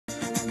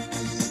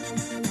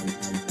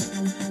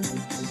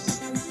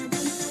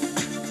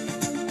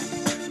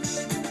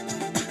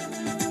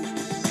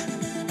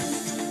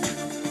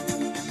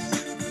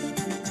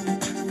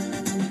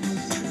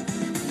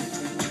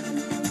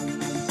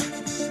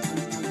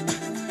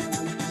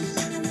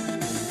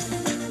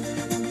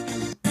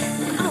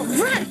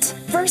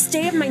first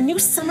day of my new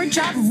summer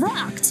job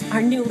rocked.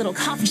 Our new little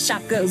coffee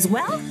shop goes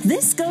well.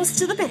 This goes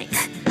to the bank.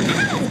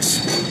 Ouch!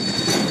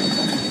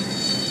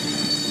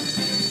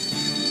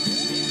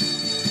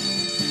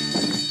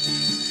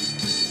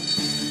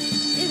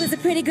 It was a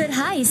pretty good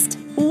heist.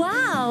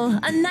 Wow,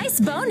 a nice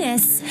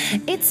bonus.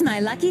 It's my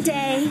lucky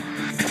day.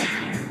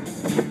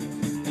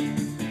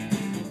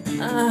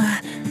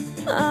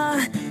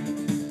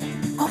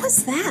 What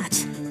was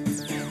that?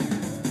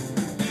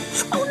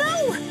 Oh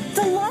no!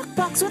 The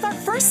lockbox with our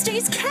first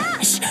day's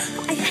cash!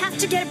 I have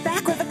to get it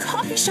back or the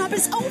coffee shop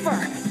is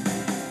over!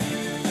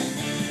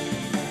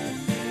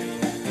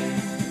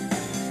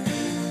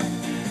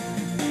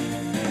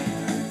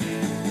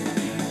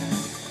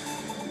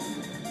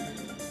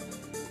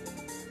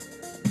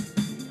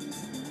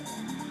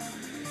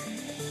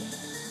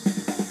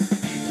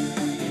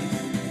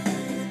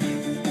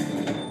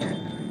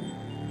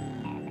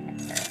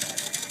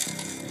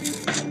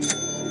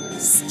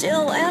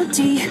 Still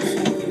empty.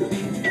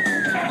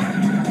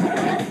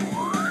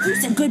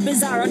 Who's a good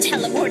Bizarro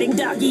teleporting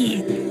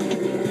doggy?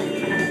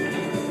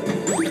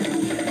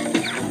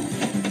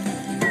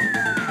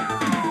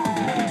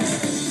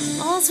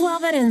 All's well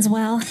that ends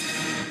well.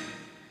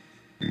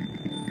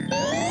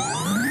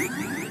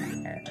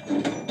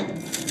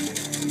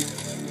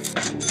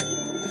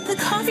 The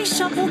coffee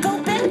shop will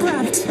go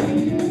bankrupt.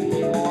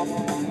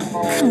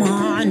 Come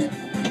on.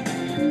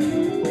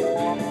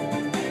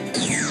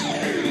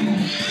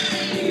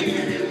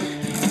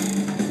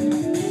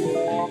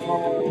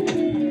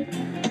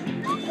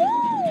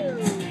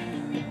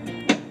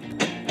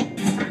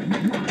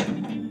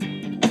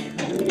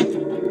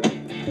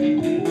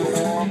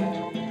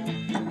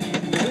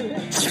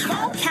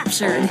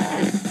 Captured.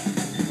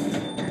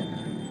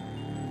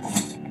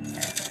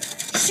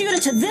 Shoot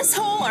into this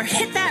hole or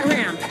hit that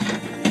ramp.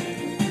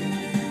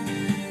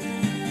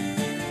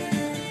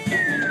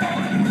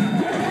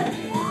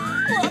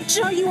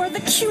 Lovejoy, you are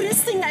the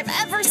cutest thing I've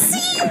ever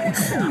seen!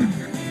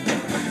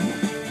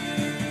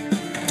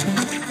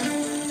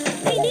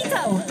 Hey,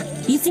 Nico!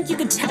 You think you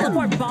could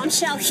teleport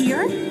Bombshell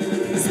here?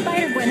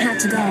 Spider-Gwen had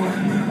to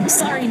go.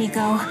 Sorry,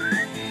 Nico.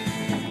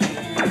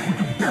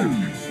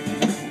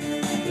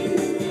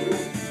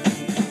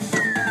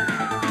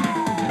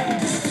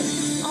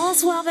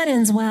 All's well that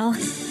ends well.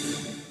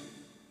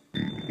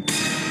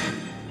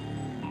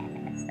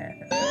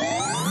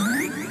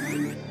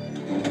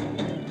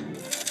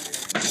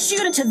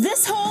 Shoot into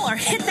this hole or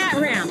hit that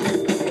ramp.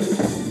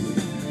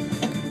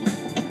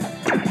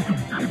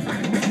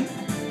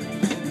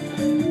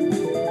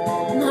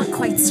 Not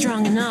quite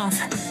strong enough.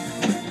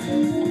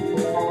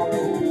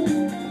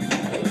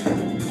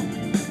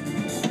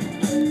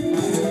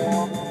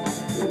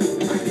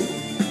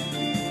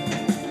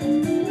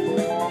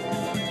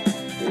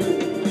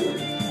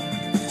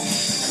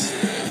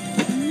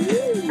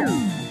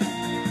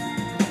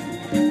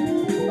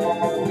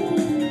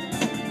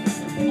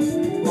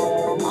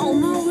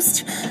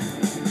 Almost.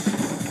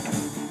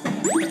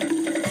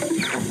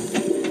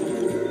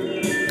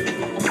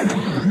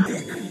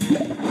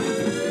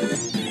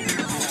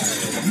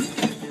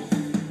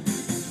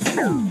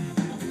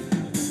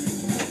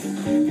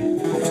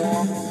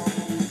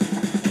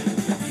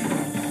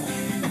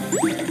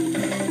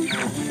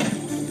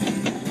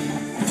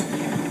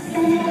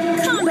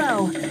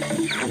 Combo.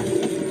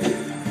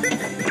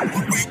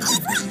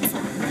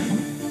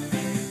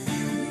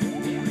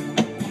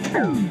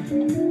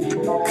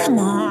 Come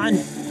on.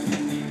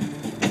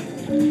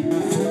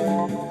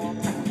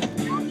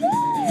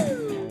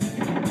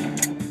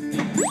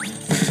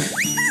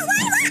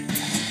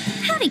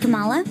 Howdy,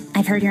 Kamala.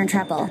 I've heard you're in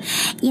trouble.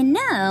 You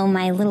know,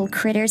 my little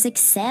critters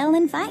excel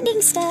in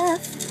finding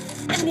stuff.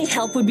 Any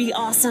help would be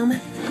awesome. A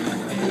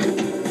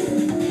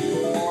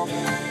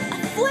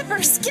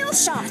flipper skill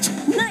shot.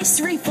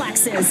 Nice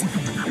reflexes.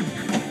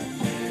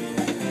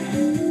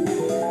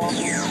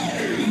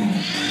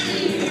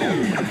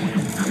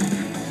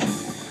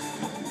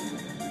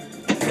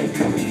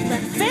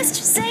 Left fist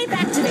save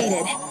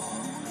activated.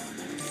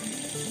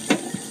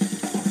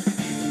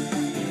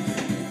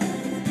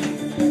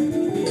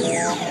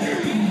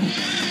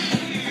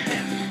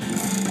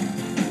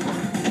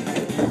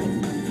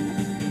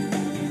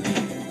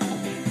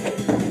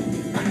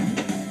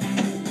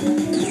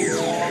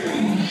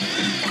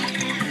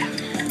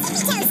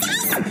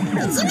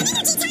 Human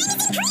energy time is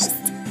increased!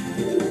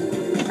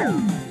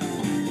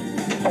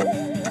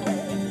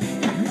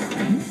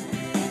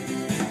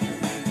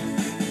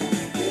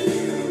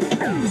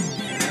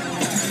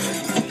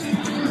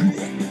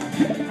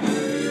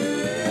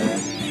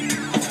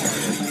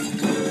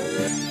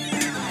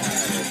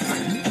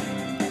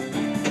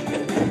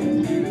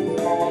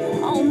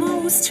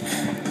 Almost.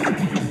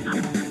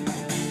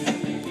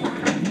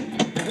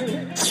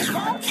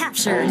 All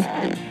captured.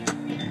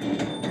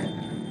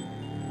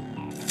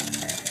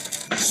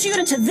 Shoot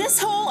into this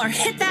hole or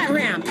hit that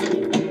ramp.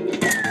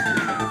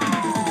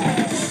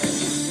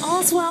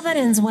 All's well that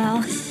ends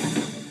well.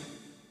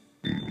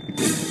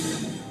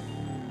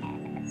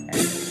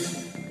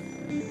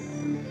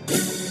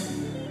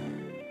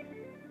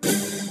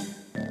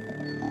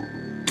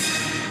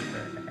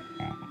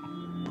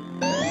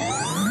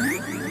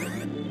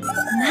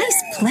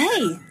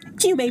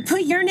 may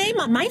put your name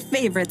on my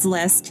favorites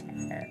list.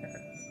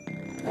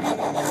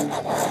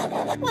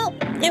 Well,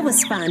 it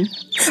was fun.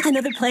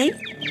 Another play?